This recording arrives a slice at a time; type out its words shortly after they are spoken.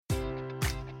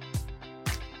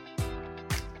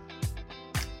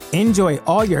Enjoy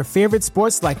all your favorite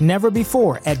sports like never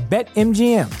before at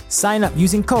BetMGM. Sign up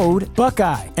using code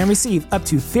Buckeye and receive up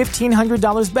to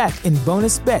 $1,500 back in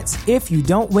bonus bets if you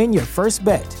don't win your first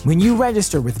bet. When you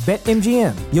register with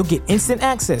BetMGM, you'll get instant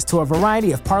access to a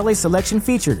variety of parlay selection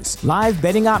features, live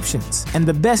betting options, and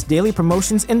the best daily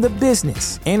promotions in the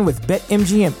business. And with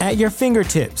BetMGM at your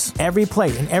fingertips, every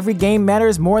play and every game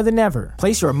matters more than ever.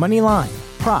 Place your money line,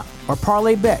 prop, or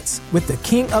parlay bets with the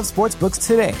king of sportsbooks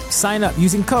today. Sign up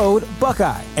using code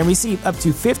Buckeye and receive up to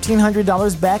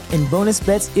 $1,500 back in bonus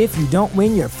bets if you don't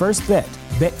win your first bet.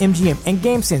 BetMGM and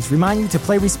GameSense remind you to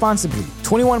play responsibly.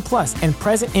 21 plus and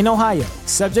present in Ohio,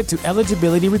 subject to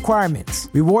eligibility requirements.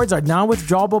 Rewards are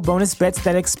non-withdrawable bonus bets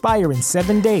that expire in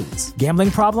 7 days. Gambling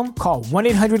problem? Call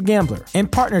 1-800-GAMBLER. In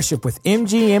partnership with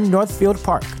MGM Northfield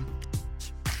Park.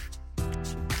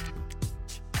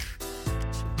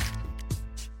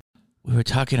 We were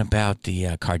talking about the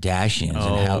Kardashians.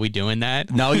 Oh, and how... are we doing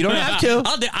that? No, you don't have to.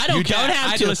 I don't care. Don't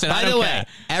have to. Listen, By the way,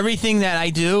 everything that I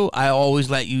do, I always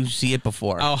let you see it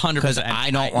before. Oh, 100%. Because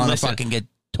I don't want to fucking get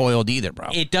toiled either, bro.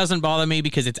 It doesn't bother me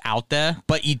because it's out there.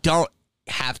 But you don't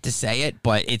have to say it,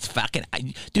 but it's fucking...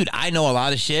 Dude, I know a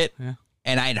lot of shit,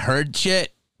 and I'd heard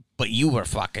shit, but you were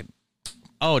fucking...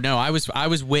 Oh, no, I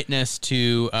was witness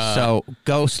to... So,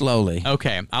 go slowly.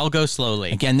 Okay, I'll go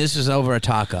slowly. Again, this is over a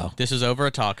taco.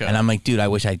 And I'm like, dude, I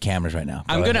wish I had cameras right now.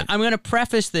 I'm gonna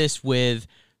preface this with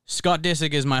Scott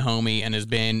Disick is my homie and has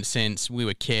been since we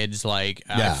were kids. Like,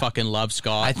 I fucking love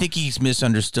Scott. I think he's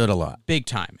misunderstood a lot. Big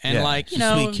time. And he's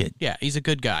a sweet kid. Yeah, he's a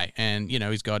good guy. And,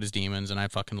 he's got his demons, and I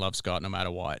fucking love Scott no matter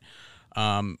what.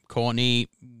 Courtney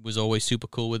was always super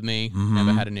cool with me. Mm-hmm.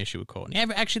 Never had an issue with Courtney.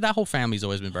 Actually, that whole family's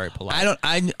always been very polite.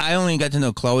 I only got to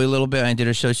know Chloe a little bit. I did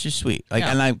her show. She's sweet.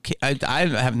 And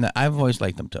I've always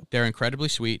liked them too. They're incredibly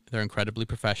sweet. They're incredibly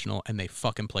professional, and they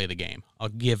fucking play the game. I'll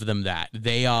give them that.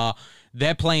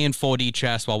 They're playing 4D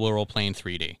chess while we're all playing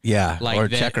 3D. Yeah, or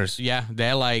checkers. Yeah,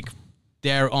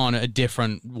 they're on a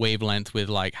different wavelength with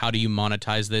like, how do you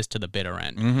monetize this to the bitter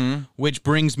end? Mm-hmm. Which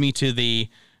brings me to the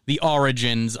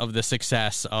origins of the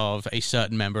success of a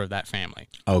certain member of that family.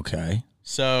 Okay.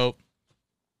 So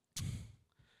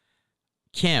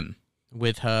Kim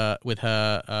with her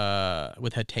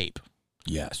tape.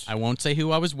 Yes. I won't say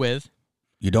who I was with.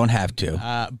 You don't have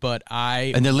to. But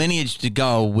and the lineage to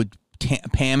go with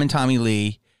Pam and Tommy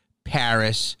Lee,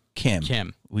 Paris,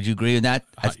 Kim. Would you agree with that?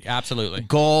 Absolutely.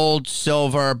 Gold,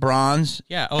 silver, bronze.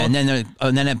 Yeah. And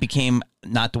then it became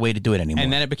not the way to do it anymore.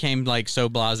 And then it became like so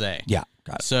blasé. Yeah.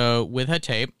 Got it. So with her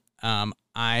tape,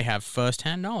 I have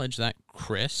firsthand knowledge that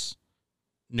Chris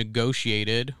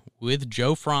negotiated with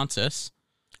Joe Francis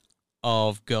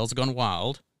of Girls Gone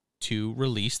Wild to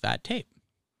release that tape.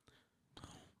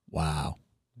 Wow.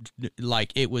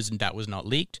 Like that was not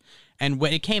leaked. And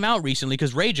when it came out recently,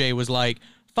 because Ray J was like,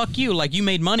 fuck you, like you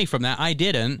made money from that, I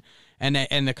didn't. And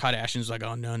the Kardashians like,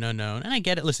 oh, no. And I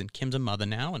get it. Listen, Kim's a mother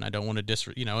now, and I don't want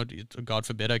to God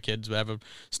forbid our kids ever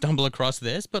stumble across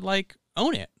this, but like,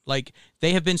 own it. Like,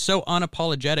 they have been so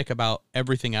unapologetic about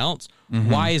everything else.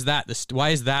 Mm-hmm. Why is that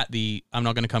the I'm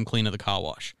not going to come clean at the car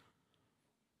wash?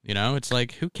 It's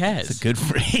like, who cares? It's a good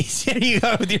phrase. Here you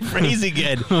go with your phrase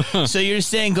again. So you're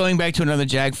saying, going back to another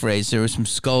Jag phrase, there was some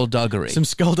skullduggery.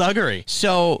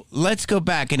 So let's go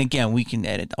back, and again, we can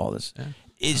edit all this. Yeah.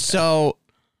 Okay. So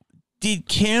did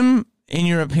Kim, in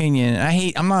your opinion,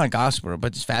 I'm not a gossiper,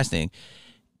 but it's fascinating,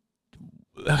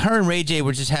 her and Ray J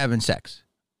were just having sex?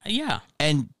 Yeah.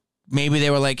 And maybe they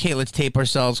were like, hey, let's tape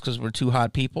ourselves because we're two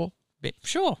hot people?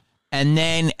 Sure. And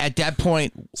then at that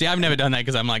point... See, I've never done that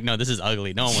because I'm like, no, this is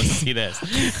ugly. No one wants to see this.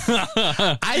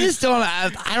 I just don't...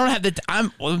 I don't have the... I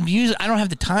don't have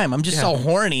the time. I'm just so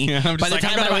horny. Yeah, I'm just by the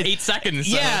time I've got about 8 seconds.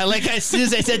 So. Yeah, like as soon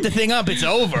as I set the thing up, it's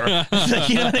over. Like,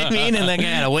 you know what I mean? And like I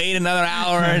had to wait another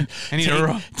hour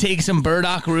and take some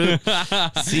burdock root,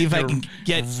 see if I can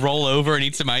roll over and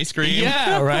eat some ice cream.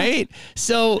 Yeah, right?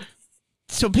 So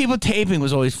people taping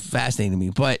was always fascinating to me.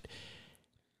 But...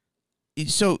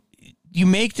 So... You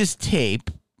make this tape.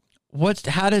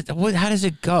 How does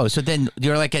it go? So then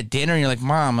you're like at dinner and you're like,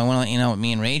 Mom, I want to let you know what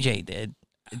me and Ray J did.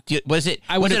 Was it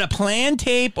a planned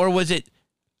tape or was it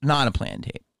not a planned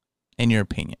tape? In your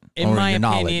opinion, in my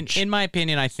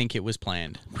opinion, I think it was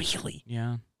planned. Really?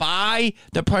 Yeah. By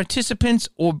the participants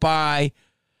or by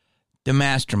the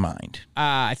mastermind?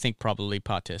 I think probably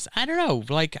Partis. I don't know,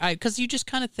 because you just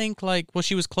kind of think like, well,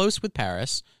 she was close with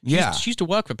Paris. She used to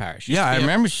work for Paris. I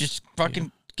remember she just fucking. Yeah.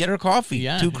 Get her coffee.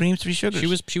 Yeah. 2 creams, 3 sugars.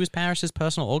 She was Paris's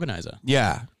personal organizer.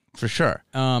 Yeah, for sure.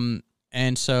 And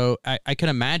so I can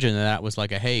imagine that was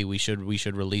like a, hey, we should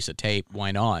release a tape.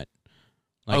 Why not?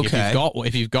 Like Okay.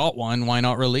 if you've got one, why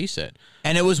not release it?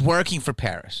 And it was working for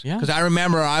Paris. Yeah. Because I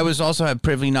remember I was also had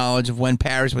privy knowledge of when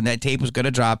that tape was going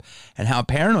to drop and how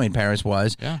paranoid Paris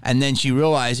was. Yeah. And then she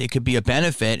realized it could be a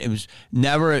benefit. It was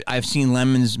never, I've seen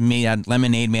lemonade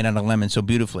made out of lemon so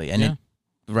beautifully. And Yeah.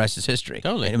 the rest is history.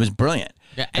 Totally. And it was brilliant.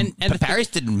 Yeah, And the Paris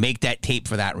didn't make that tape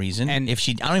for that reason. And- I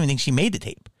don't even think she made the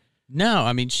tape. No,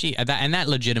 I mean that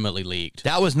legitimately leaked.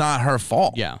 That was not her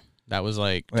fault. Yeah, that was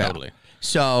like Yeah. totally.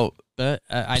 So But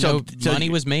I So- know so money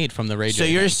you- was made from the Ray J. So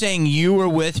you're thing. saying you were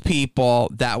with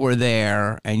people that were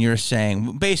there, and you're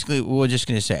saying basically we're just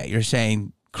going to say it. You're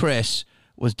saying Chris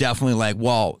was definitely like,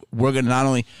 well, we're going to not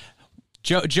only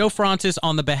Joe Francis,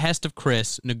 on the behest of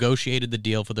Chris, negotiated the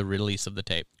deal for the release of the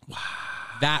tape. Wow.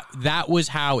 That was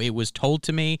how it was told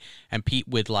to me, and Pete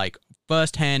with like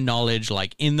firsthand knowledge,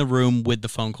 like in the room with the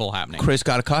phone call happening. Chris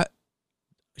got a cut.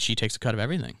 She takes a cut of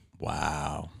everything.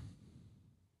 Wow.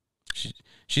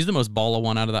 She's the most baller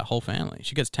one out of that whole family.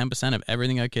 She gets 10% of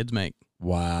everything our kids make.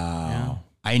 Wow. Yeah.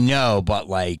 I know, but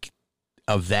like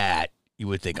of that, you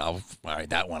would think, oh, all right,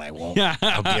 that one I won't.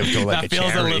 I'll give to like That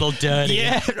feels charity. a little dirty.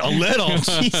 Yeah, a little.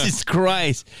 Jesus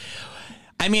Christ.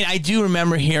 I mean, I do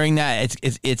remember hearing that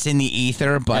it's in the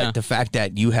ether, but Yeah. the fact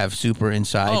that you have super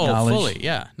inside knowledge. Fully.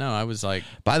 Yeah. No, I was like,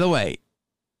 By the way,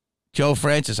 Joe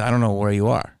Francis, I don't know where you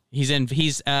are he's in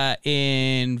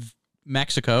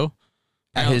Mexico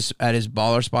at his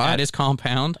baller spot. at his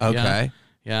compound. Okay,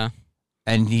 Yeah.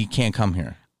 and he can't come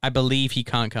here. I believe he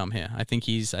can't come here. I think,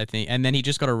 and then he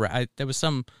just got there was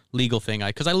some legal thing.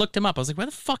 Because I looked him up. I was like, where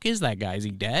the fuck is that guy? Is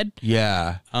he dead?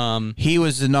 Yeah, Um, he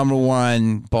was the number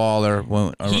one baller.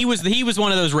 he was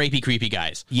one of those rapey, creepy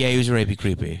guys. Yeah, he was rapey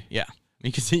creepy. Yeah.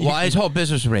 Because he, Well, his whole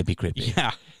business was rapey creepy.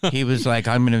 yeah. He was like,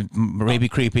 I'm gonna rapey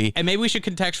creepy. And maybe we should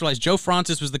contextualize. Joe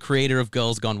Francis was the creator of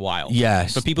Girls Gone Wild.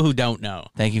 Yes. For people who don't know.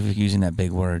 Thank you for using that big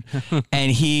word.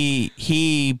 And he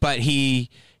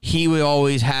would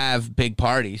always have big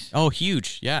parties. Oh,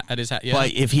 huge. Yeah. At his yeah.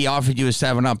 But if he offered you a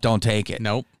 7-Up, don't take it.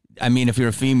 Nope. I mean, if you're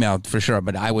a female, for sure,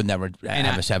 but I would never have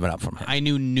I- a 7-Up from him. I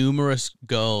knew numerous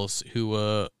girls who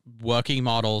were working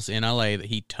models in LA that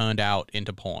he turned out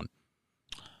into porn.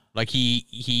 Like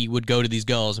he would go to these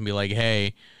girls and be like,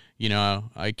 hey,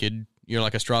 you're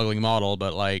like a struggling model,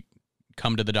 but like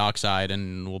come to the dark side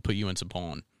and we'll put you in some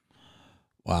porn.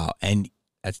 Wow. And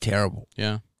that's terrible.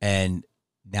 Yeah. And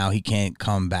now he can't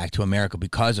come back to America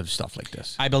because of stuff like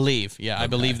this. I believe. Yeah. Okay. I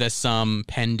believe there's some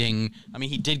pending. I mean,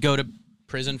 he did go to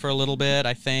prison for a little bit,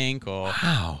 I think. Or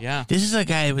Wow. Yeah. This is a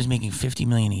guy that was making $50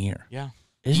 million a year. Yeah.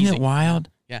 Isn't Easy. it wild?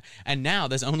 Yeah. And now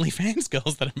there's OnlyFans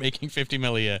girls that are making $50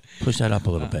 million a year. Push that up a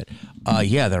little bit.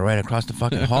 Yeah, they're right across the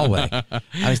fucking hallway.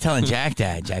 I was telling Jack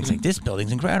that. Jack's like, this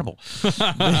building's incredible. And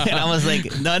I was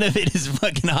like, none of it is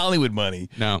fucking Hollywood money.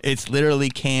 No. It's literally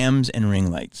cams and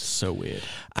ring lights. So weird.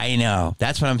 I know.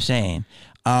 That's what I'm saying.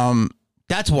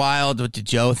 That's wild with the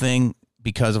Joe thing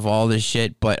because of all this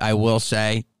shit. But I will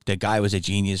say the guy was a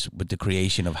genius with the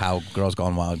creation of how Girls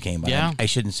Gone Wild came. But Yeah. I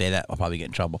shouldn't say that. I'll probably get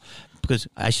in trouble because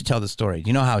I should tell the story.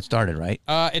 You know how it started, right?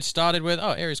 It started with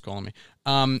Ari's calling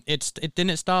me. It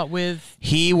didn't start with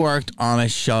He worked on a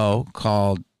show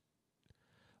called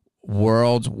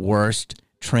World's Worst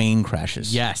Train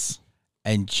Crashes. yes.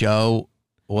 And Joe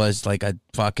was like a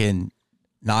fucking,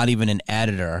 not even an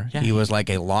editor. Yeah. He was like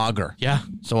a logger. Yeah.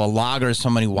 So a logger is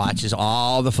somebody who watches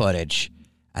all the footage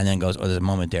and then goes, oh, there's a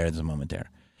moment there, there's a moment there.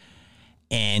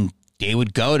 And they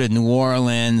would go to New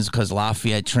Orleans because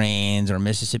Lafayette trains or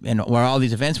Mississippi, and where all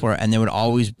these events were, and they would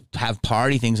always have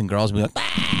party things, and girls would be like,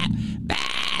 bah,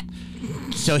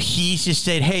 bah. So he just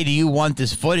said, hey, do you want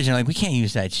this footage? And I'm like, we can't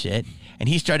use that shit. And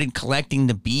he started collecting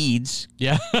the beads,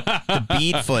 Yeah. the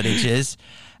bead footages,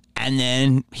 and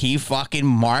then he fucking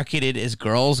marketed as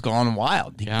Girls Gone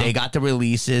Wild. Yeah. They got the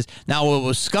releases. Now, what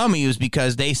was scummy was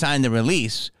because they signed the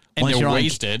release. And once you're on-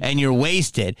 wasted. And you're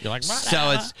wasted. You're like,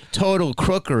 so it's total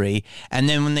crookery. And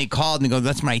then when they called and they go,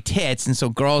 that's my tits. And so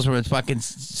girls were fucking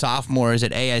sophomores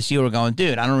at ASU were going,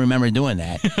 dude, I don't remember doing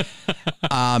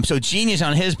that. So genius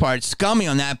on his part, scummy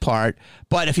on that part.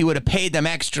 But if he would have paid them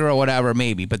extra or whatever,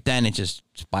 maybe. But then it just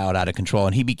spiraled out of control.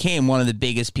 And he became one of the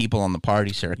biggest people on the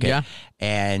party circuit. Yeah.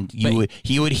 And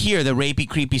he would hear the rapey,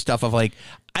 creepy stuff of like,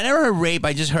 I never heard rape.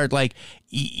 I just heard like,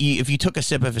 if you took a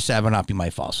sip of a 7-Up, you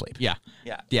might fall asleep. Yeah.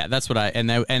 Yeah. Yeah, that's what and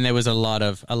there was a lot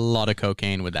of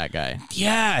cocaine with that guy.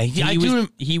 Yeah.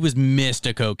 He was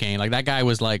Mr. Cocaine. Like that guy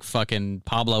was like fucking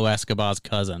Pablo Escobar's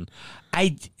cousin.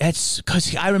 That's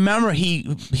because I remember he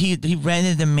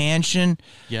rented the mansion.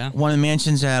 Yeah. One of the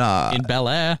mansions at In Bel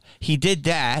Air. He did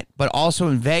that, but also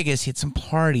in Vegas, he had some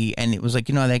party, and it was like,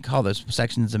 they call those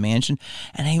sections the mansion,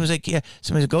 and he was like, yeah,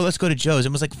 somebody said, let's go to Joe's.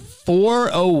 It was like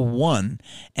 4:01,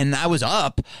 and I was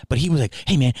up, but he was like,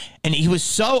 hey man, and he was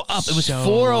so up. It was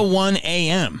 4:01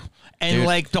 a.m. And Dude.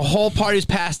 like the whole party was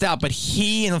passed out, but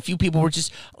he and a few people were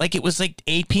just like, it was like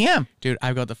 8 p.m. Dude,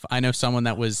 I know someone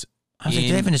that was. I was like,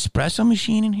 do they have an espresso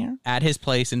machine in here? At his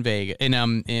place in Vegas,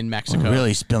 in Mexico. We're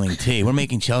really spilling tea. We're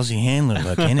making Chelsea Handler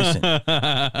look innocent.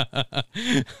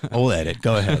 We'll edit.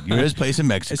 Go ahead. You're at his place in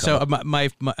Mexico. So my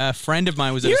friend of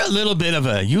mine was. You're a little bit of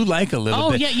a. You like a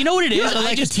little bit. Oh yeah, you know what it is? You're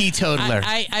like a teetotaler.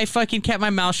 I fucking kept my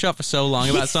mouth shut for so long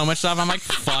about so much stuff. I'm like,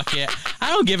 fuck it.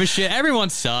 I don't give a shit. Everyone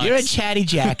sucks. You're a chatty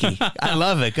Jackie. I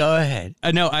love it. Go ahead.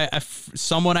 No,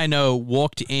 someone I know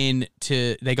walked in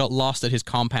to. They got lost at his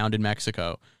compound in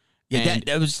Mexico. Yeah,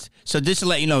 that was so. Just to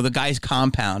let you know, the guy's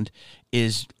compound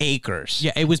is acres.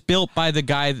 Yeah, it was built by the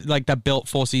guy that built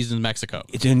Four Seasons Mexico.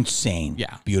 It's insane.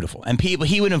 Yeah, beautiful. And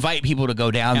he would invite people to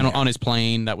go down there on his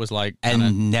plane. That was like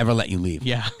and never let you leave.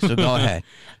 Yeah. So go ahead.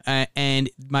 And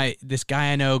this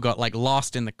guy I know got like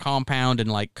lost in the compound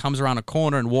and like comes around a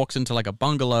corner and walks into like a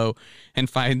bungalow and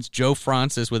finds Joe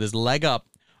Francis with his leg up.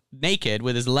 Naked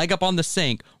with his leg up on the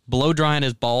sink, blow drying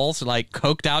his balls, like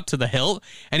coked out to the hilt,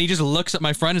 and he just looks at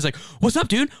my friend and is like, "What's up,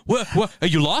 dude? What? Are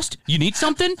you lost? You need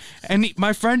something?" And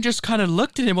my friend just kind of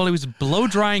looked at him while he was blow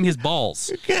drying his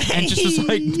balls, and just was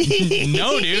like,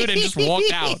 "No, dude," and just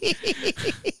walked out.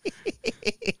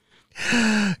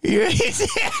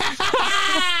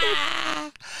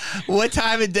 What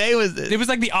time of day was this? It was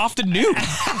like the afternoon.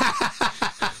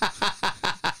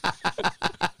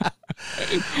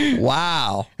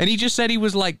 Wow. And he just said he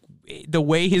was like, the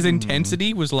way his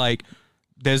intensity was like,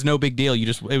 there's no big deal.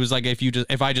 It was like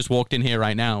if I just walked in here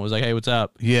right now, it was like, hey, what's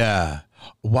up? Yeah.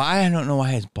 Why? I don't know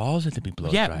why his balls had to be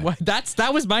blow dried. Yeah,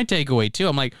 that was my takeaway too.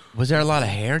 I'm like, was there a lot of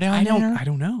hair down there? I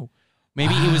don't know.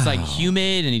 Maybe it was like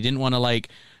humid and he didn't want to like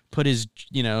put his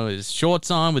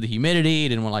shorts on with the humidity. He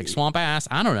didn't want like swamp ass.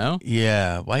 I don't know.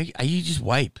 Yeah. Why? You just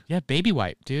wipe. Yeah, baby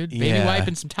wipe, dude. Baby wipe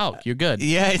and some talc. You're good.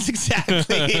 Yeah, it's exactly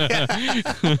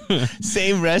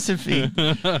same recipe.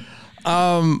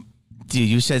 Dude,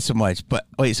 you said so much, but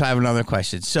wait. So I have another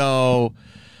question. So,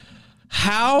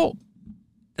 how?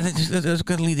 Let's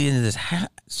go lead into this.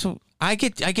 So I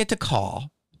get the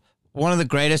call. One of the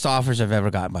greatest offers I've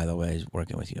ever got, by the way, is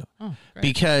working with you. Oh, great.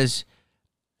 Because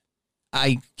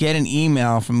I get an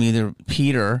email from either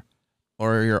Peter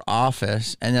or your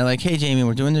office, and they're like, "Hey, Jamie,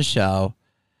 we're doing this show.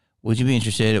 Would you be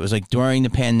interested?" It was like during the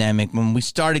pandemic when we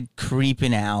started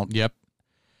creeping out. Yep.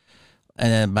 And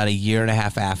then about a year and a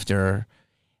half after,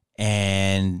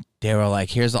 and they were like,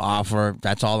 "Here's the offer.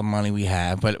 That's all the money we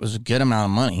have." But it was a good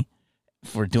amount of money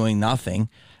for doing nothing.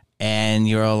 And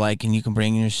you're all like, "And you can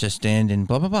bring your assistant and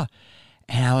blah, blah, blah."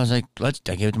 And I was like, I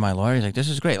gave it to my lawyer. He's like, "This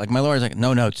is great." Like, my lawyer's like,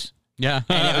 "No notes." Yeah.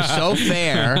 And it was so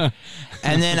fair.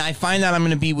 And then I find out I'm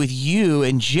going to be with you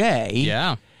and Jay.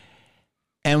 Yeah.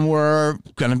 And we're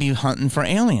going to be hunting for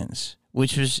aliens,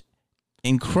 which was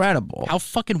incredible. How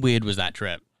fucking weird was that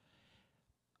trip?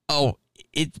 Oh,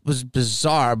 it was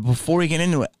bizarre. Before we get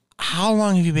into it, how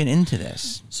long have you been into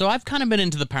this? So I've kind of been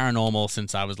into the paranormal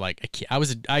since I was like a kid.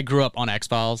 I grew up on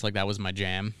X-Files. Like, that was my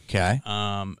jam. Okay.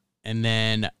 And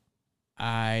then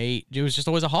it was just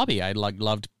always a hobby. I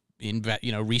loved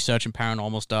researching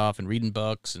paranormal stuff and reading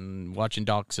books and watching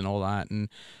docs and all that. And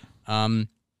then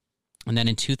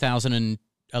in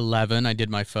 2011, I did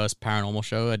my first paranormal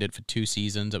show. I did for 2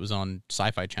 seasons. It was on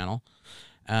Sci-Fi Channel.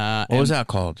 What was that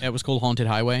called? It was called Haunted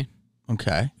Highway.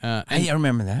 Okay. I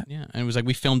remember that. Yeah, and it was like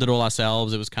we filmed it all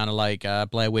ourselves. It was kind of like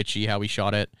Blair Witchy, how we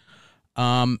shot it.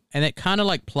 And it kind of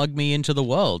like plugged me into the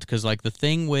world because like the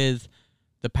thing with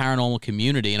the paranormal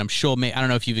community, and I'm sure, I don't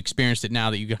know if you've experienced it now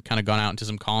that you've kind of gone out into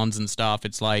some cons and stuff.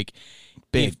 It's like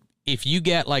big. If you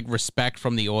get like respect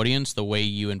from the audience, the way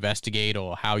you investigate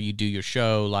or how you do your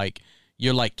show, like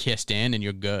you're like kissed in and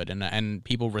you're good. And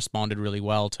people responded really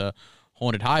well to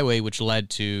Haunted Highway, which led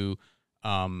to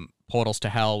Portals to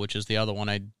Hell, which is the other one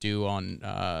I do on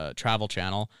Travel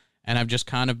Channel. And I've just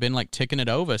kind of been like ticking it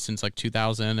over since like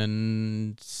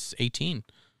 2018.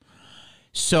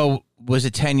 So was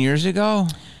it 10 years ago?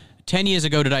 10 years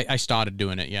ago I started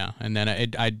doing it, yeah. And then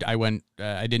I went,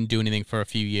 I didn't do anything for a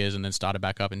few years and then started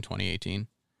back up in 2018.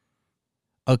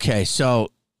 Okay,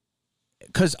 so,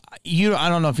 because I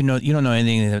don't know if you don't know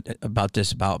anything about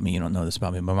this about me. You don't know this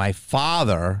about me. But my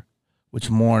father, which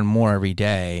more and more every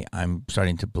day I'm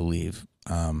starting to believe,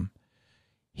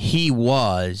 he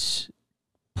was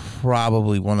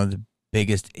probably one of the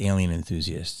biggest alien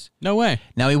enthusiasts. No way.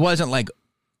 Now, he wasn't like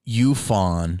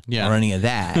UFON Yeah. or any of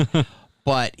that,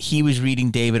 but he was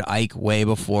reading David Icke way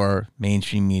before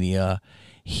mainstream media.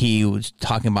 He was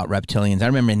talking about reptilians. I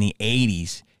remember in the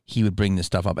 80s, he would bring this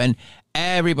stuff up, and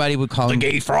everybody would call him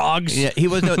gay frogs. Yeah,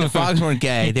 the frogs weren't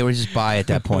gay; they were just bi at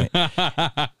that point.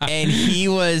 And he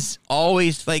was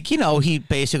always like, he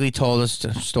basically told us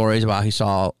stories about he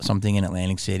saw something in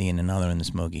Atlantic City and another in the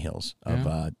Smoky Hills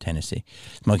of Tennessee,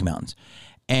 Smoky Mountains.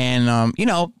 And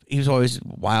he was always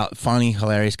wild, funny,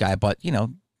 hilarious guy. But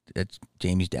it's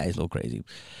Jamie's dad. He's a little crazy,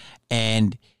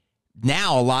 and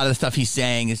now a lot of the stuff he's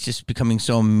saying is just becoming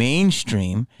so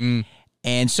mainstream.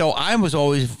 And so I was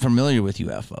always familiar with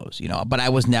UFOs, but I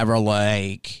was never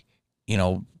like,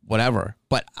 whatever.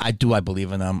 But I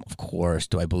believe in them? Of course.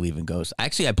 Do I believe in ghosts?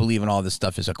 Actually, I believe in all this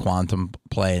stuff is a quantum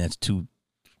play, and it's too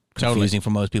confusing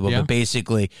for most people. Yeah. But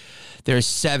basically,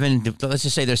 let's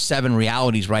just say there's 7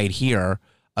 realities right here.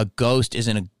 A ghost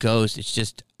isn't a ghost. It's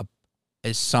just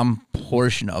is some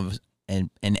portion of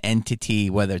an entity,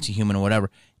 whether it's a human or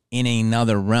whatever, in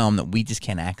another realm that we just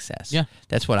can't access. Yeah.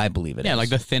 That's what I believe it is. Yeah, like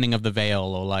the thinning of the veil,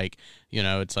 or like,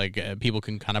 it's like people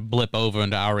can kind of blip over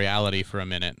into our reality for a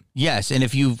minute. Yes, and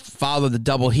if you follow the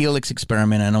double helix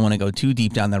experiment, I don't want to go too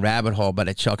deep down the rabbit hole, but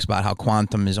it talks about how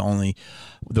quantum is only,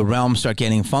 the realms start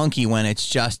getting funky when it's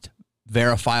just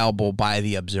verifiable by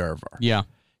the observer. Yeah.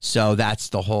 So that's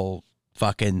the whole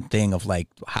fucking thing of like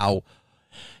how,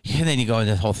 and then you go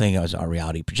into the whole thing as our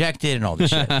reality projected and all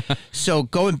this shit. So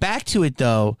going back to it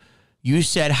though, you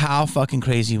said how fucking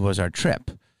crazy was our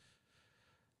trip.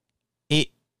 It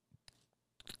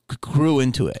grew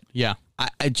into it. Yeah.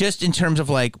 I just in terms of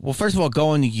like, well, first of all,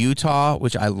 going to Utah,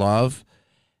 which I love,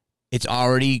 it's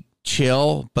already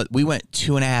chill, but we went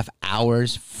 2.5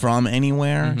 hours from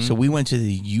anywhere. So we went to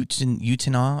the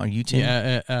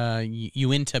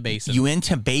Uinta Basin.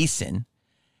 Uinta Basin.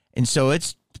 And so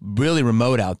it's really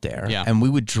remote out there. Yeah. And we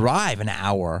would drive an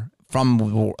hour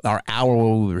from our hour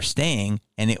where we were staying,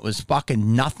 and it was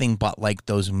fucking nothing but like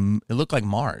it looked like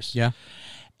Mars. Yeah.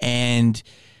 And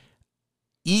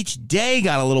each day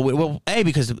got a little weird. Well,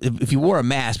 because if you wore a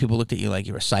mask, people looked at you like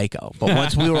you were a psycho. But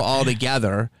once we were all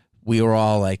together, we were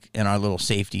all like in our little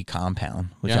safety compound,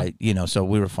 which so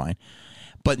we were fine.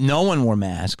 But no one wore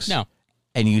masks. No.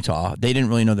 In Utah. They didn't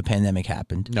really know the pandemic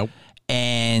happened. Nope.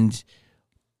 And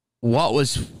what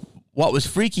was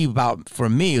freaky about for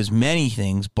me was many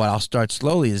things, but I'll start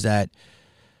slowly, is that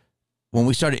when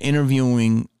we started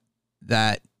interviewing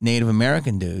that Native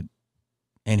American dude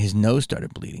and his nose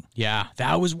started bleeding. Yeah,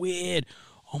 that was weird.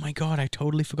 Oh my God, I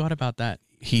totally forgot about that.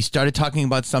 He started talking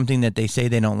about something that they say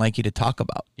they don't like you to talk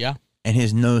about. Yeah. And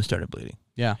his nose started bleeding.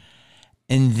 Yeah.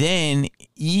 And then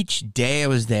each day I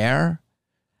was there,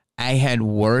 I had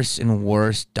worse and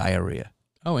worse diarrhea.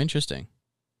 Oh, interesting.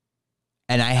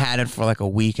 And I had it for like a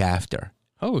week after.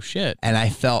 Oh, shit. And I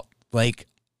felt like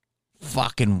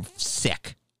fucking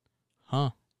sick.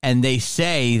 Huh. And they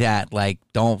say that, like,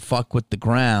 don't fuck with the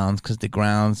grounds, because the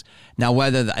grounds, now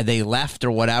whether they left or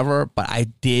whatever, but I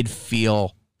did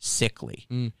feel sickly.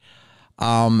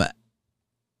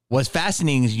 What's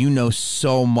fascinating is you know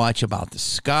so much about the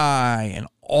sky and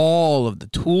all of the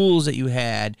tools that you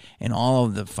had and all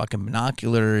of the fucking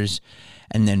binoculars.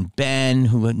 And then Ben,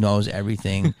 who knows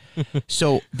everything.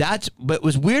 So what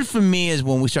was weird for me is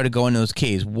when we started going to those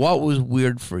caves. What was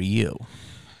weird for you?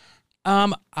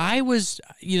 I was,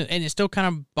 and it still kind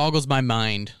of boggles my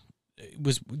mind.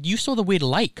 You saw the weird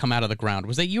light come out of the ground.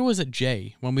 Was that you or was it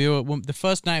Jay? When the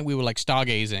first night we were like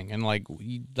stargazing and like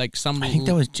some. I think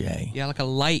that was Jay. Yeah, like a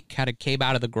light kind of came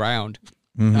out of the ground.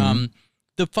 Mm-hmm.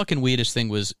 The fucking weirdest thing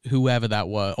was whoever that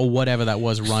was or whatever that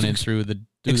was running through the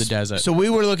desert. So we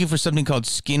were looking for something called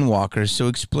skinwalkers. So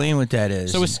explain what that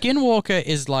is. So a skinwalker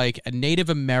is like a Native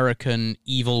American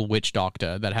evil witch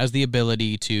doctor that has the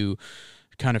ability to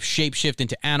kind of shapeshift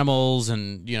into animals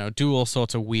and, do all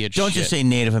sorts of weird shit. Don't just say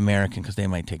Native American, because they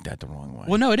might take that the wrong way.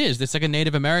 Well, no, it is. It's like a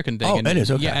Native American thing. Oh, and, it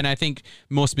is, okay. Yeah, and I think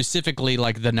more specifically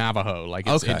like the Navajo. Like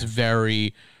it's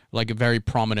very very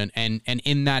prominent, and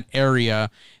in that area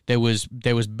there was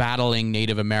battling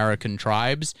Native American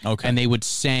tribes, okay, and they would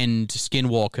send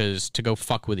skinwalkers to go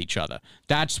fuck with each other.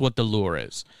 That's what the lure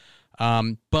is.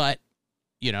 But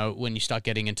when you start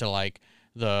getting into like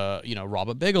the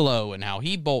Robert Bigelow and how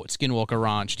he bought Skinwalker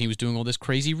Ranch and he was doing all this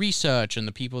crazy research, and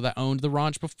the people that owned the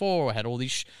ranch before had all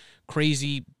these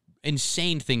crazy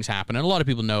insane things happen, and a lot of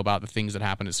people know about the things that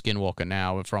happen at Skinwalker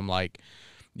now, from like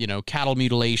cattle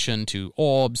mutilation to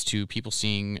orbs to people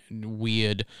seeing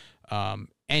weird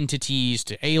entities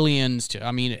to aliens to,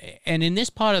 and in this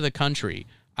part of the country,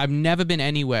 I've never been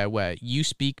anywhere where you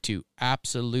speak to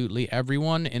absolutely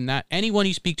anyone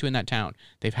you speak to in that town,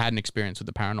 they've had an experience with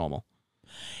the paranormal.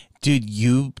 Dude,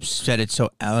 you said it so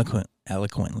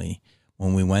eloquently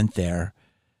when we went there,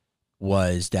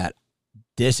 was that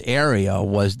this area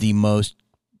was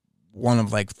one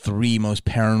of like 3 most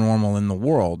paranormal in the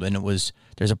world. And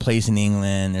there's a place in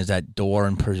England, there's that door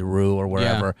in Peru or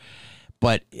wherever.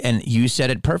 Yeah. And you said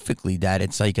it perfectly, that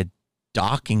it's like a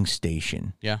docking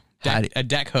station. Yeah. A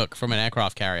deck hook from an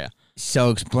aircraft carrier. So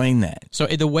explain that. So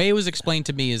the way it was explained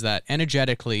to me is that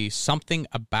energetically, something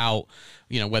about,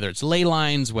 whether it's ley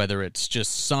lines, whether it's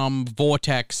just some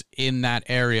vortex in that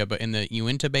area, but in the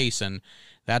Uinta Basin,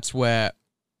 that's where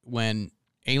when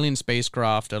alien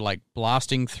spacecraft are like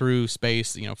blasting through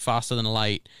space, faster than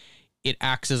light, it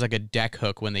acts as like a deck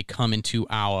hook when they come into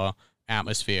our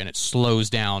atmosphere, and it slows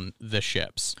down the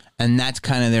ships. And that's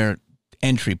kind of their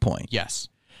entry point. Yes.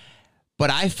 But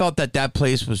I felt that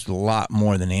place was a lot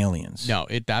more than aliens. No,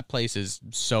 that place is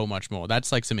so much more.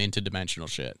 That's like some interdimensional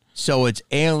shit. So it's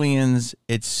aliens,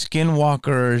 it's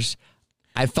skinwalkers.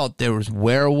 I felt there was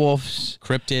werewolves,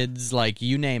 cryptids, like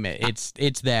you name it.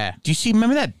 It's there. Do you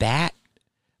remember that bat?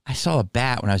 I saw a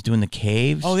bat when I was doing the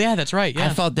caves. Oh yeah, that's right. Yeah. I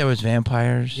felt there was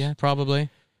vampires. Yeah, probably.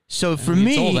 So for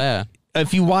me, it's all there.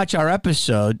 If you watch our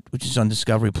episode, which is on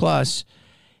Discovery Plus,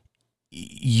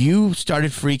 you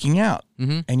started freaking out.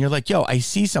 Mm-hmm. And you're like, yo, I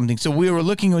see something. So we were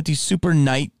looking at these super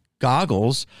night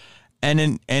goggles, and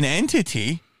an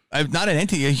entity, not an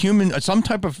entity, a human, some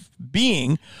type of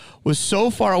being was so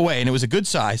far away, and it was a good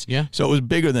size. Yeah. So it was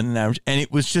bigger than an average, and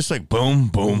it was just like boom,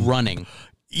 boom. Running.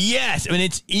 Yes. I mean,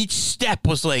 each step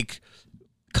was like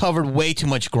covered way too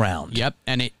much ground. Yep.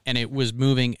 And it was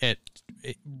moving at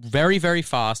very, very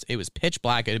fast. It was pitch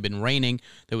black. It had been raining.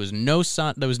 There was no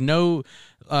sun. There was no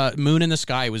moon in the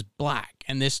sky. It was black.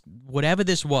 And whatever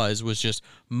this was just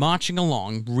marching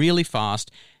along really fast.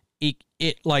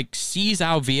 It like sees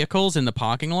our vehicles in the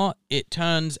parking lot. It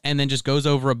turns and then just goes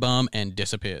over a berm and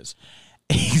disappears.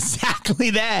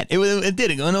 Exactly that. It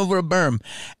did. It went over a berm.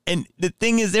 And the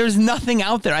thing is, there's nothing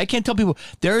out there. I can't tell people.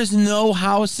 There's no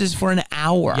houses for an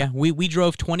hour. Yeah, we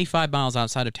drove 25 miles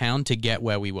outside of town to get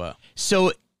where we were.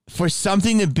 So for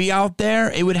something to be out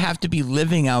there, it would have to be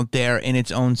living out there in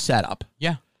its own setup.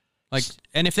 Yeah.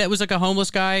 And if that was like a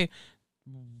homeless guy,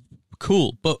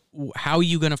 cool. But how are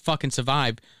you going to fucking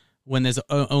survive when there's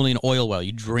only an oil well?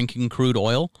 You drinking crude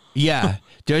oil? Yeah.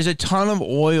 There's a ton of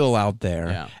oil out there.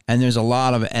 Yeah. And there's a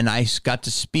lot of it. And I got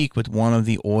to speak with one of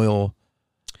the oil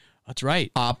That's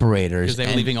right. operators. Because they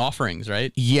were leaving offerings,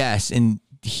 right? Yes. And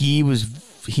he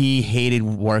hated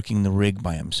working the rig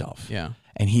by himself. Yeah.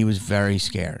 And he was very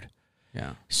scared.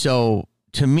 Yeah. So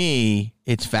to me,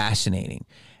 it's fascinating.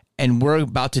 And we're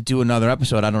about to do another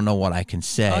episode. I don't know what I can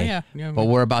say. Oh, yeah. But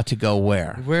we're about to go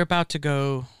where? We're about to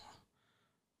go...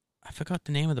 I forgot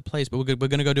the name of the place, but we're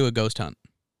going to go do a ghost hunt.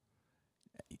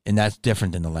 And that's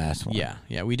different than the last one.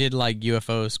 Yeah. We did like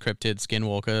UFOs, cryptids,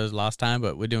 skinwalkers last time,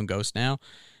 but we're doing ghosts now.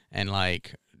 And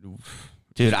like...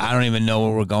 Dude, I don't even know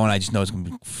where we're going. I just know it's going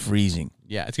to be freezing.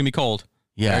 Yeah, it's going to be cold.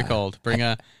 Yeah. Very cold.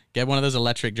 Get one of those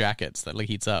electric jackets that like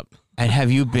heats up. And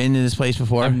have you been to this place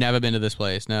before? I've never been to this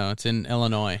place. No, it's in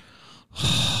Illinois.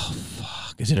 Oh,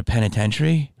 fuck. Is it a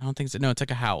penitentiary? I don't think so. No, it's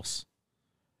like a house.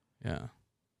 Yeah.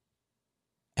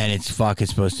 And it's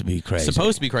supposed to be crazy. It's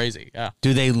supposed to be crazy, yeah.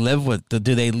 Do they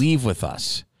leave with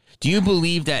us? Do you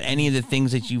believe that any of the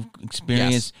things that you've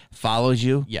experienced follows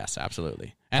you? Yes,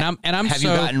 absolutely. And I'm Have you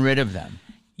gotten rid of them?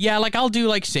 Yeah, like I'll do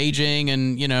like saging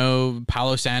and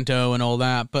Palo Santo and all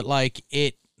that, but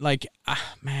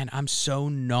man, I'm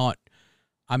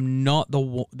not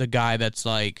the guy that's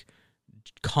like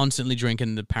constantly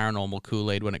drinking the paranormal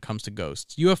Kool-Aid when it comes to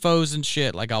ghosts. UFOs and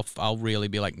shit, like I'll really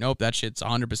be like, nope, that shit's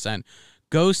 100%.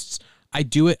 Ghosts, I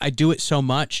do it so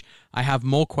much. I have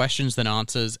more questions than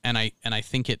answers, and I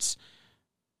think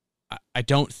I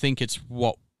don't think it's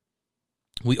what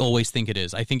we always think it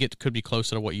is. I think it could be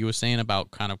closer to what you were saying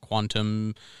about kind of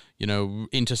quantum,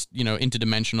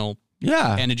 interdimensional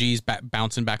energies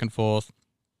bouncing back and forth.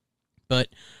 But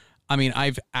I mean,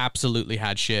 I've absolutely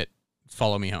had shit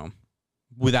follow me home,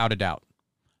 without a doubt.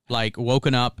 Like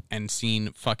woken up and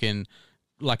seen fucking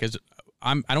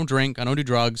I don't drink, I don't do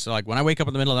drugs. So like when I wake up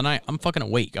in the middle of the night, I'm fucking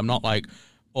awake. I'm not like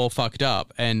all fucked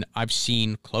up. And I've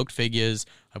seen cloaked figures.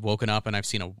 I've woken up and I've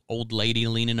seen an old lady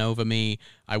leaning over me.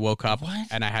 I woke up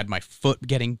and I had my foot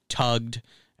getting tugged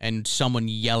and someone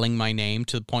yelling my name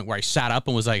to the point where I sat up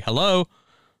and was like, hello?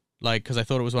 Like, because I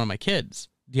thought it was one of my kids.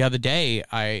 The other day,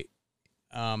 I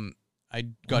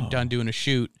got done doing a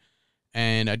shoot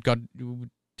and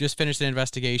just finished an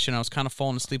investigation. I was kind of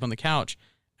falling asleep on the couch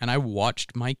and I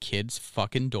watched my kid's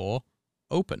fucking door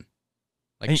open,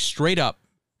 like straight up.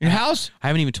 Your house? I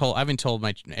haven't told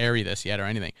my Airy this yet or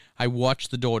anything. I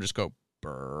watched the door just go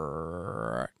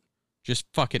brrr, just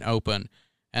fucking open,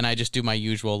 and I just do my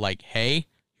usual like, hey,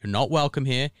 you're not welcome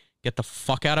here. Get the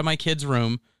fuck out of my kid's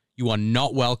room. You are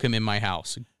not welcome in my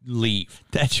house. Leave.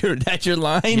 That's your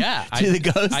line? Yeah. To the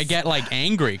ghost? I get like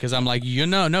angry because I'm like,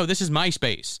 no, this is my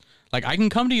space. Like I can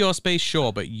come to your space,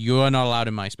 sure, but you're not allowed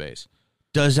in my space.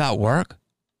 Does that work?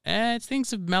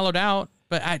 Things have mellowed out,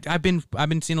 but I've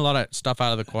been seeing a lot of stuff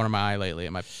out of the corner of my eye lately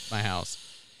at my house.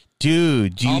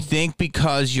 Dude, do you think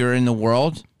because you're in the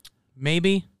world?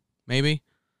 Maybe.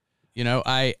 You know,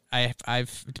 I've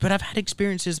had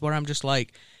experiences where I'm just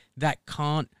like,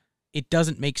 it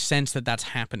doesn't make sense that that's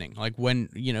happening. Like when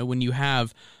you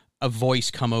have a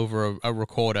voice come over a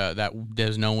recorder that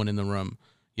there's no one in the room.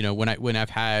 You know, when I've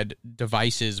had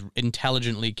devices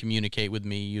intelligently communicate with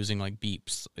me using like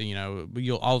beeps, you know,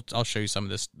 I'll show you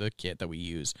some of the kit that we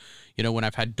use. You know, when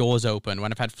I've had doors open,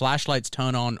 when I've had flashlights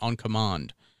turn on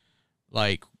command,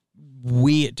 like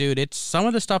dude, it's some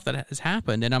of the stuff that has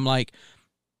happened, and I'm like,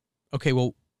 okay,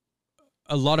 well,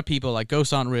 a lot of people like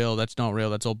ghosts aren't real. That's not real.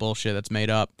 That's all bullshit. That's made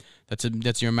up.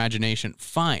 That's your imagination.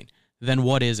 Fine. Then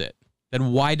what is it?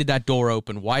 Then why did that door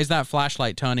open? Why is that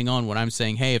flashlight turning on when I'm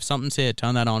saying, hey, if something's here,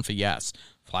 turn that on for yes.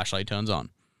 Flashlight turns on.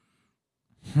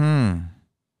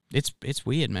 It's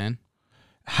weird, man.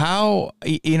 How,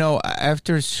 you know,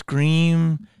 after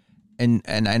Scream and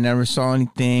I never saw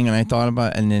anything, and I thought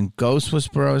about, and then Ghost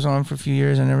Whisperer I was on for a few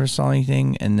years, I never saw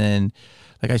anything, and then,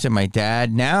 like I said, my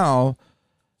dad, now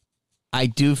I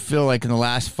do feel like in the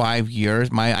last 5 years,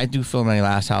 I do feel my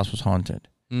last house was haunted.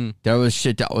 There was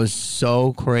shit that was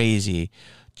so crazy,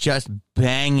 just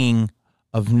banging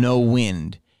of no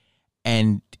wind,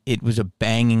 and it was a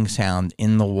banging sound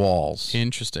in the walls.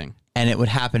 Interesting. And it would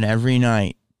happen every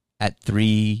night at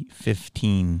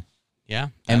 3:15. Yeah.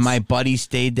 And my buddy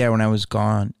stayed there when I was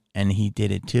gone, and he did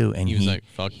it too. And he was like,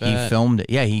 fuck that. He filmed it.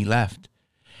 Yeah, he left.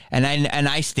 And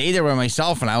I stayed there by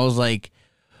myself, and I was like,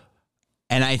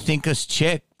 and I think this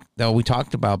chick that we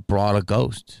talked about brought a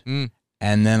ghost. And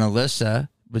then Alyssa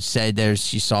would say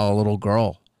she saw a little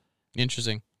girl.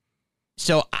 Interesting.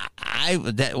 So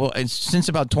since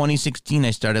about 2016,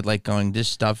 I started like going, this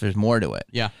stuff, there's more to it.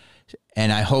 Yeah.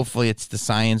 And hopefully it's the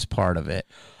science part of it.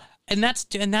 And that's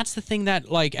the thing that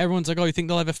like everyone's like, oh, you think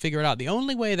they'll ever figure it out? The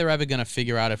only way they're ever going to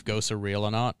figure out if ghosts are real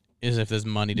or not is if there's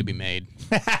money to be made.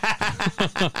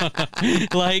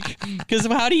 Like, because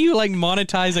how do you like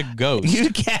monetize a ghost? You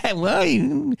can't. Well,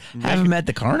 you haven't met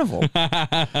the carnival.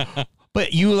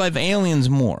 But you love aliens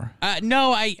more.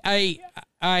 No,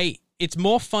 it's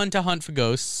more fun to hunt for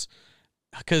ghosts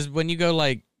because when you go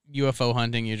like UFO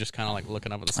hunting, you're just kind of like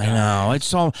looking up at the sky. I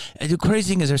know. The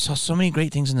crazy thing is there's so many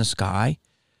great things in the sky,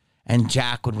 and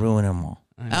Jack would ruin them all.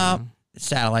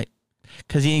 Satellite.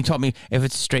 Because he told me if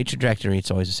it's a straight trajectory,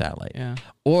 it's always a satellite. Yeah.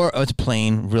 Or it's a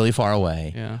plane really far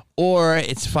away. Yeah. Or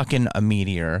it's fucking a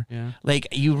meteor. Yeah. Like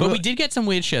But we did get some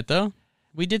weird shit though.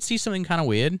 We did see something kind of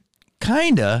weird.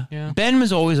 Kinda. Yeah. Ben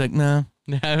was always like, no.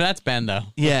 That's Ben though.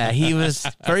 Yeah, he was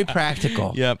very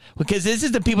practical. Yep. Because this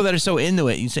is the people that are so into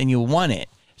it. You're saying you want it.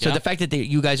 So the fact that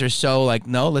you guys are so like,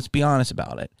 no, let's be honest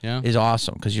about it, is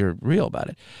awesome because you're real about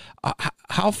it.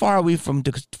 How far are we from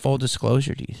full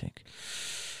disclosure, do you think?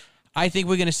 I think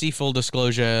we're going to see full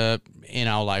disclosure in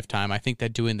our lifetime. I think they're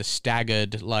doing the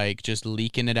staggered, like, just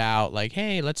leaking it out. Like,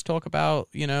 hey, let's talk about,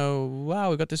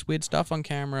 wow, we got this weird stuff on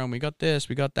camera, and we got this,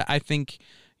 we got that. I think,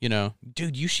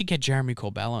 dude, you should get Jeremy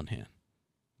Corbell on here.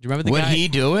 Do you remember the guy? Would he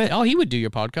do it? Oh, he would do your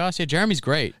podcast. Yeah, Jeremy's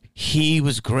great. He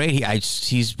was great.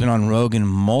 He's been on Rogan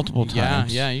multiple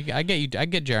times. Yeah. I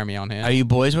get Jeremy on here. Are you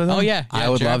boys with him? Oh, yeah. I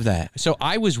would love that. So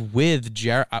I was with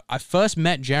I first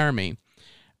met Jeremy.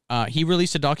 He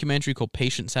released a documentary called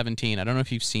Patient 17. I don't know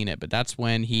if you've seen it, but that's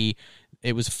when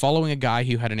it was following a guy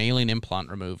who had an alien implant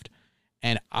removed.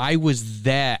 And I was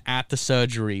there at the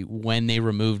surgery when they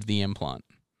removed the implant.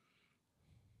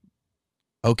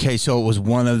 Okay, so it was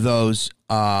one of those,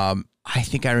 I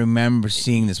think I remember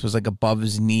seeing this, was like above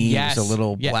his knee. Yes. It was a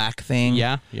little black thing.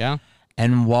 Yeah.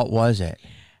 And what was it?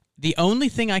 The only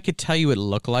thing I could tell you it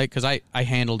looked like, because I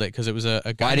handled it, because it was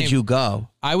a guy. Why did you go?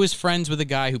 I was friends with a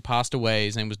guy who passed away.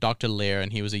 His name was Dr. Lear,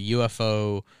 and he was a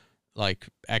UFO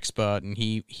expert, and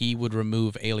he would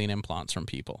remove alien implants from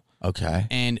people. Okay.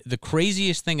 And the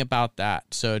craziest thing about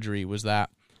that surgery was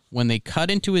that when they cut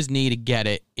into his knee to get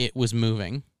it, it was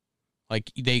moving. Like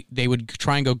they would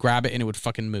try and go grab it, and it would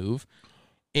fucking move.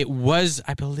 It was,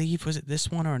 I believe, was it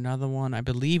this one or another one? I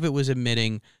believe it was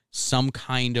emitting some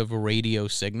kind of radio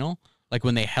signal. Like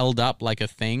when they held up like a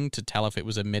thing to tell if it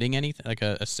was emitting anything, like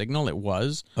a signal, it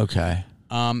was. Okay.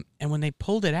 And when they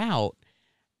pulled it out,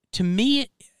 to me,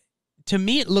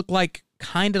 it looked like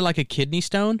kind of like a kidney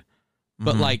stone,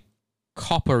 but like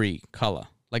coppery color,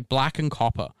 like black and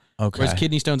copper. Okay. Whereas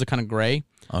kidney stones are kind of gray.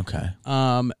 Okay.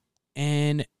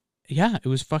 And yeah, it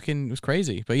was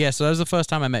crazy. But yeah, so that was the first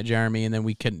time I met Jeremy, and then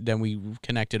we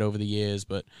connected over the years.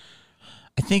 But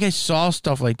I think I saw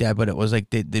stuff like that, but it was like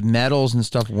the metals and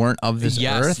stuff weren't of this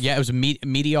earth. Yeah, it was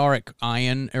meteoric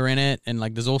iron are in it, and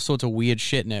like there's all sorts of weird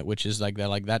shit in it, which is like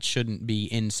that shouldn't be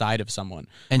inside of someone.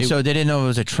 And so they didn't know it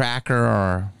was a tracker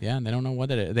or yeah, they don't know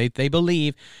what it is. They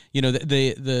believe,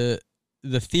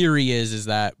 the theory is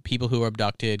that people who are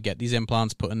abducted get these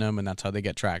implants put in them, and that's how they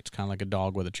get tracked, kind of like a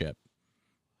dog with a chip.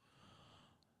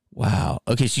 Wow.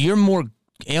 Okay, so you're more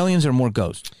aliens or more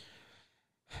ghosts?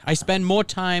 I spend more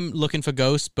time looking for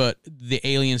ghosts, but the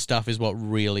alien stuff is what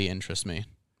really interests me.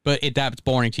 But that's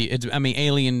boring to you.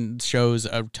 Alien shows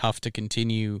are tough to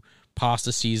continue past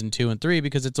the season 2 and 3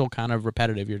 because it's all kind of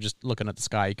repetitive. You're just looking at the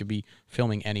sky. You could be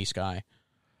filming any sky.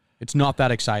 It's not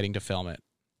that exciting to film it.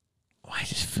 I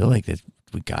just feel like that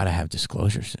we got to have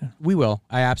disclosure soon. We will.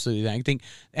 I absolutely think.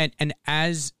 And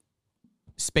as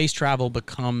space travel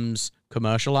becomes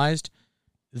commercialized,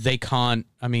 they can't.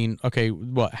 How many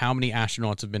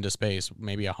astronauts have been to space?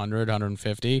 Maybe 100,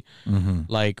 150.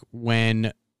 Like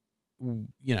when,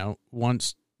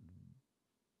 once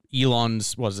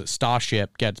Elon's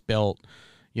Starship gets built,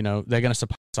 they're going to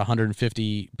surpass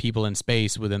 150 people in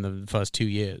space within the first 2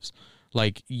 years.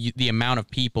 Like the amount of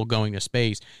people going to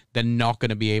space, they're not going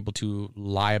to be able to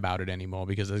lie about it anymore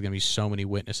because there's going to be so many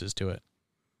witnesses to it.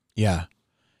 Yeah,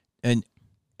 and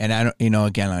I don't,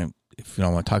 again, if you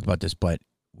don't want to talk about this, but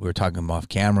we were talking off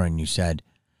camera, and you said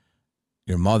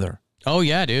your mother. Oh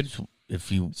yeah, dude.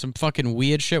 Some fucking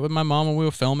weird shit with my mom when we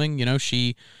were filming. We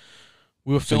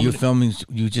were filming.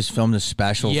 You just filmed a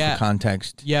special for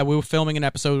context. Yeah, we were filming an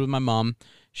episode with my mom.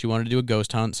 She wanted to do a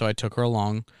ghost hunt, so I took her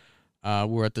along. We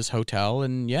were at this hotel,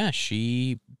 and yeah,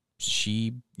 she,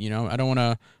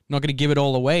 I'm not going to give it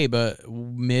all away, but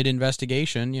mid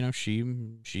investigation,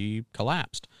 she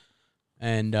collapsed,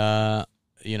 and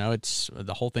it's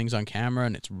the whole thing's on camera,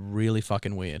 and it's really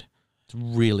fucking weird. It's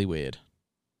really weird.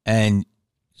 And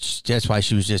that's why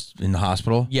she was just in the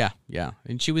hospital. Yeah,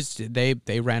 and she was. They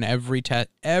ran every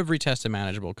test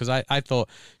imaginable because I thought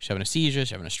she's having a seizure, she's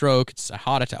having a stroke, it's a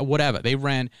heart attack, whatever. They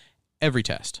ran every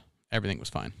test. Everything was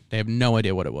fine. They have no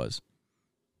idea what it was.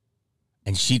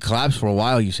 And she collapsed for a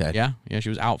while, you said? Yeah, she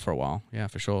was out for a while. Yeah,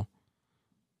 for sure.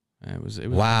 It was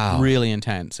wow. Really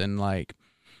intense. And like,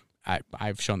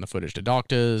 I've shown the footage to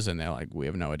doctors, and they're like, we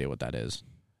have no idea what that is.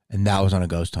 And that was on a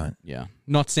ghost hunt. Yeah. I'm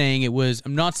not saying it was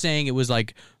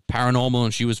like paranormal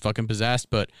and she was fucking possessed,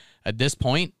 but at this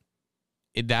point,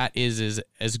 that is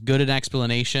as good an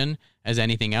explanation as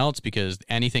anything else, because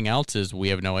anything else is we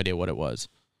have no idea what it was.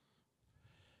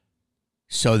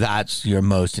 So that's your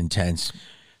most intense,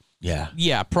 yeah.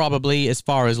 Yeah, probably as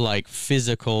far as like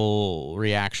physical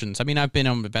reactions. I've been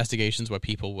on investigations where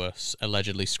people were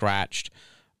allegedly scratched.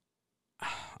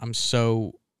 I'm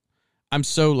so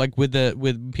like with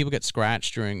people get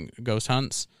scratched during ghost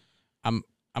hunts. I'm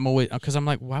always, because I'm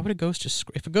like, why would a ghost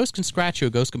if a ghost can scratch you,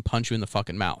 a ghost can punch you in the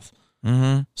fucking mouth.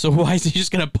 Mm-hmm. So why is he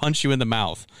just gonna punch you in the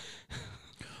mouth?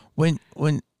 When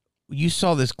you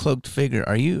saw this cloaked figure,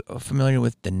 are you familiar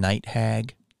with the night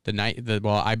hag?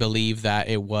 I believe that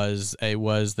it was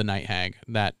the night hag.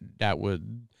 That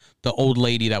would, the old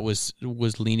lady that was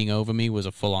leaning over me was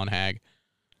a full on hag.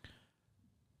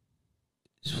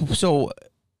 So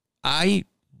I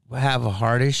have a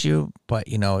heart issue, but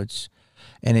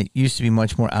it used to be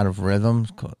much more out of rhythm,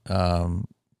 called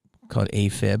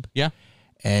AFib. Yeah.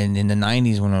 And in the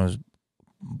 90s when I was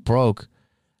broke,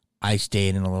 I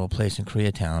stayed in a little place in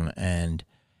Koreatown, and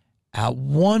at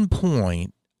one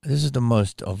point, this is the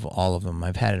most of all of them.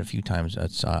 I've had it a few times.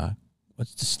 That's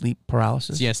what's the sleep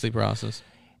paralysis? Yeah, sleep paralysis.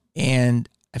 And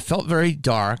I felt very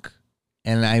dark,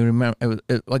 and I remember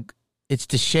it's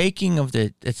the shaking of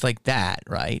it's like that,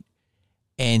 right?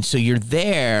 And so you're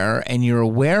there, and you're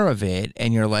aware of it,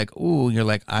 and you're like,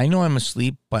 I know I'm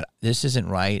asleep, but this isn't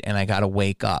right, and I got to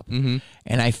wake up. Mm-hmm.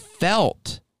 And I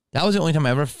felt, that was the only time I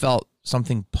ever felt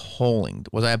something pulling.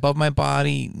 Was I above my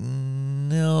body?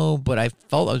 No, but I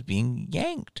felt I was being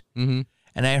yanked. Mm-hmm.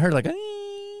 And I heard like,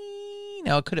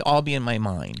 now it could all be in my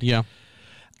mind. Yeah.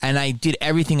 And I did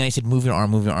everything. I said, move your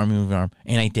arm, move your arm, move your arm.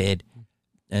 And I did.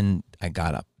 And I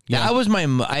got up. Yeah. That was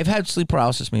I've had sleep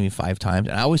paralysis maybe 5 times,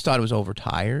 and I always thought it was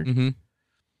overtired. Mm-hmm.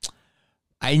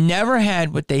 I never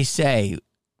had what they say,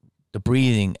 the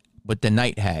breathing with the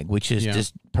night hag, which is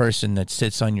this person that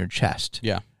sits on your chest.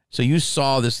 Yeah. So you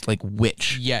saw this like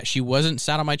witch. Yeah, she wasn't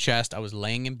sat on my chest. I was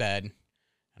laying in bed,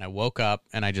 and And I woke up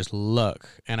and I just look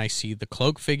and I see the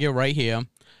cloaked figure right here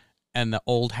and the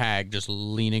old hag just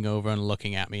leaning over and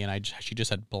looking at me. And she just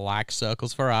had black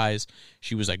circles for her eyes.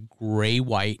 She was like gray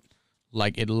white.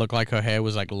 Like it looked like her hair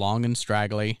was like long and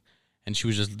straggly. And she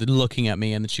was just looking at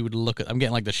me, and then she would look at... I'm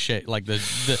getting like the shit, like the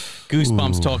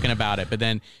goosebumps talking about it. But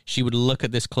then she would look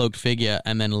at this cloaked figure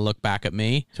and then look back at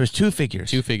me. So it's two figures.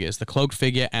 Two figures. The cloaked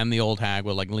figure and the old hag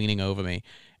were like leaning over me.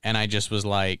 And I just was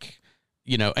like,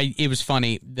 you know, it was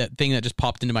funny. That thing that just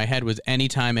popped into my head was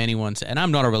anytime anyone said... And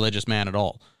I'm not a religious man at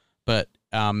all. But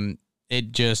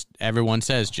it just... Everyone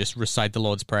says, just recite the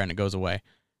Lord's Prayer and it goes away.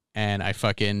 And I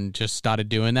fucking just started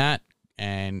doing that.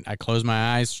 And I closed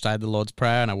my eyes, recited the Lord's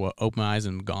Prayer, and I opened my eyes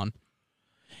and I'm gone.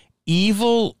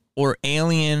 Evil or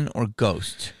alien or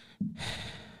ghost?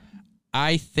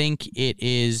 I think it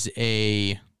is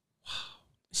a...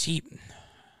 See...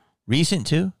 Recent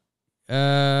too?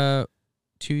 2.5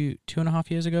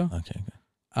 years ago. Okay.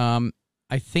 I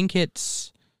think it's...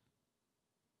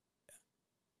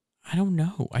 I don't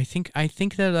know. I think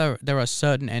that there are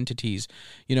certain entities,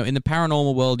 you know, in the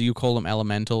paranormal world, you call them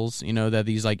elementals. You know, they're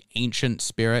these like ancient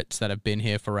spirits that have been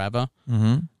here forever.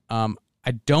 Mm-hmm.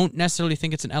 I don't necessarily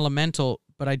think it's an elemental,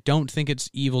 but I don't think it's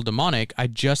evil demonic. I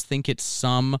just think it's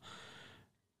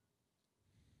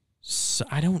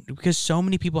because so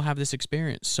many people have this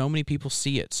experience. So many people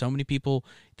see it. So many people,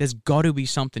 there's got to be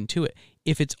something to it.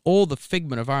 If it's all the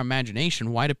figment of our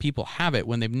imagination, why do people have it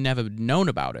when they've never known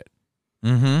about it?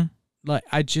 Mm-hmm. Like,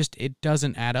 it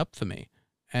doesn't add up for me.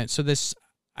 And so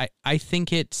I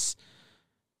think it's,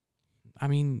 I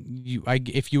mean,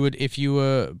 if you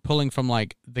were pulling from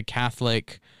like the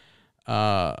Catholic,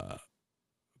 kind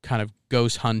of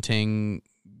ghost hunting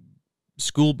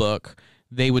school book,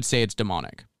 they would say it's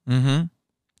demonic. Mm-hmm.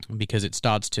 Because it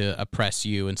starts to oppress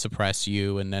you and suppress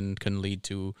you and then can lead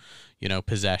to, you know,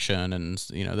 possession. And,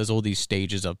 you know, there's all these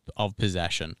stages of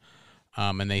possession.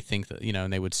 And they think that, you know,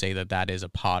 and they would say that is a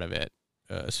part of it,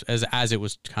 as it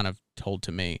was kind of told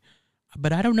to me.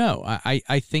 But I don't know.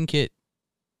 I think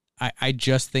I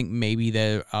just think maybe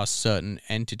there are certain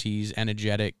entities,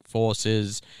 energetic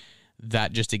forces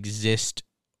that just exist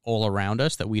all around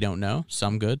us that we don't know.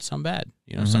 Some good, some bad.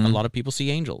 You know, a lot of people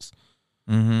see angels.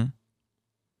 Mm-hmm.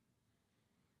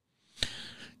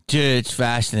 Dude, it's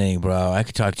fascinating, bro. I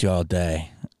could talk to you all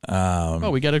day.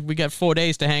 We got 4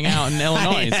 days to hang out in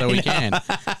Illinois, so we can.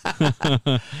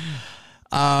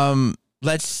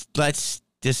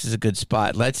 This is a good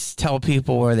spot. Let's tell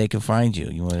people where they can find you.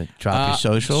 You want to drop your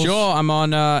socials? Sure. I'm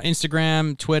on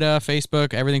Instagram, Twitter,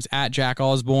 Facebook. Everything's at Jack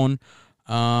Osbourne.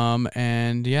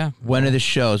 And yeah. When are the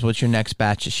shows? What's your next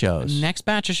batch of shows? Next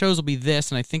batch of shows will be this,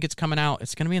 and I think it's coming out.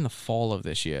 It's going to be in the fall of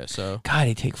this year. So God,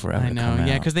 they take forever. I know, to come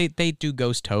yeah, out. because they do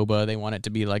Ghost-tober. They want it to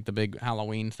be like the big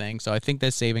Halloween thing. So I think they're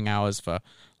saving hours for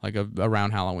like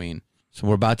around Halloween. So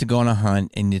we're about to go on a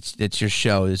hunt, and it's your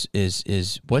show. Is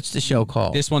what's the show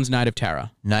called? This one's Night of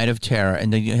Terror. Night of Terror,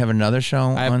 and then you have another show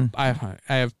on. I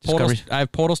have Portals. I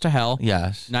have Portals to Hell.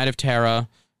 Yes. Night of Terror,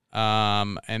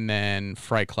 and then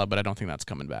Fright Club, but I don't think that's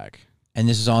coming back. And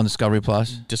this is on Discovery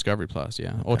Plus? Discovery Plus,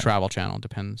 yeah. Okay. Or Travel Channel,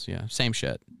 depends. Yeah, same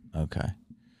shit. Okay.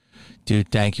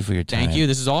 Dude, thank you for your time. Thank you.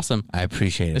 This is awesome. I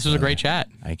appreciate it. This was a great chat.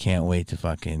 I can't wait to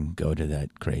fucking go to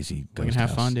that crazy ghost We can have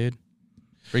house. fun, dude.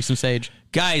 Bring some sage.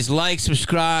 Guys, like,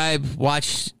 subscribe,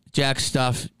 watch Jack's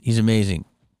stuff. He's amazing.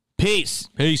 Peace.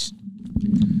 Peace.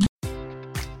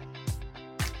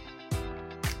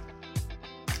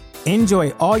 Enjoy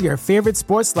all your favorite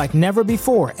sports like never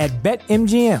before at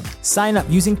BetMGM. Sign up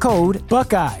using code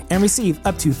Buckeye and receive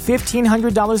up to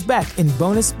 $1,500 back in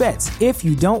bonus bets if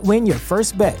you don't win your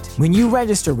first bet. When you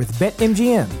register with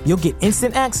BetMGM, you'll get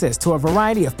instant access to a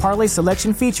variety of parlay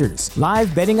selection features,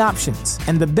 live betting options,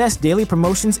 and the best daily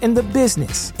promotions in the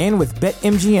business. And with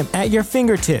BetMGM at your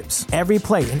fingertips, every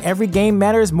play and every game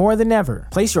matters more than ever.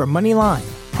 Place your money line,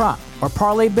 prop, or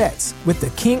parlay bets with the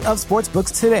king of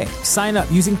sportsbooks today. Sign up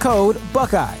using code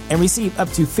Buckeye and receive up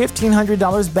to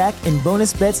 $1,500 back in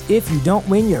bonus bets if you don't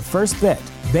win your first bet.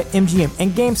 BetMGM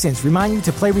and GameSense remind you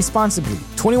to play responsibly.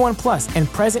 21 plus and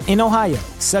present in Ohio,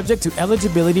 subject to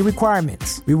eligibility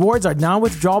requirements. Rewards are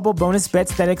non-withdrawable bonus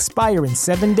bets that expire in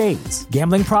 7 days.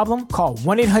 Gambling problem? Call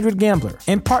 1-800-GAMBLER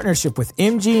in partnership with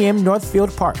MGM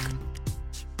Northfield Park.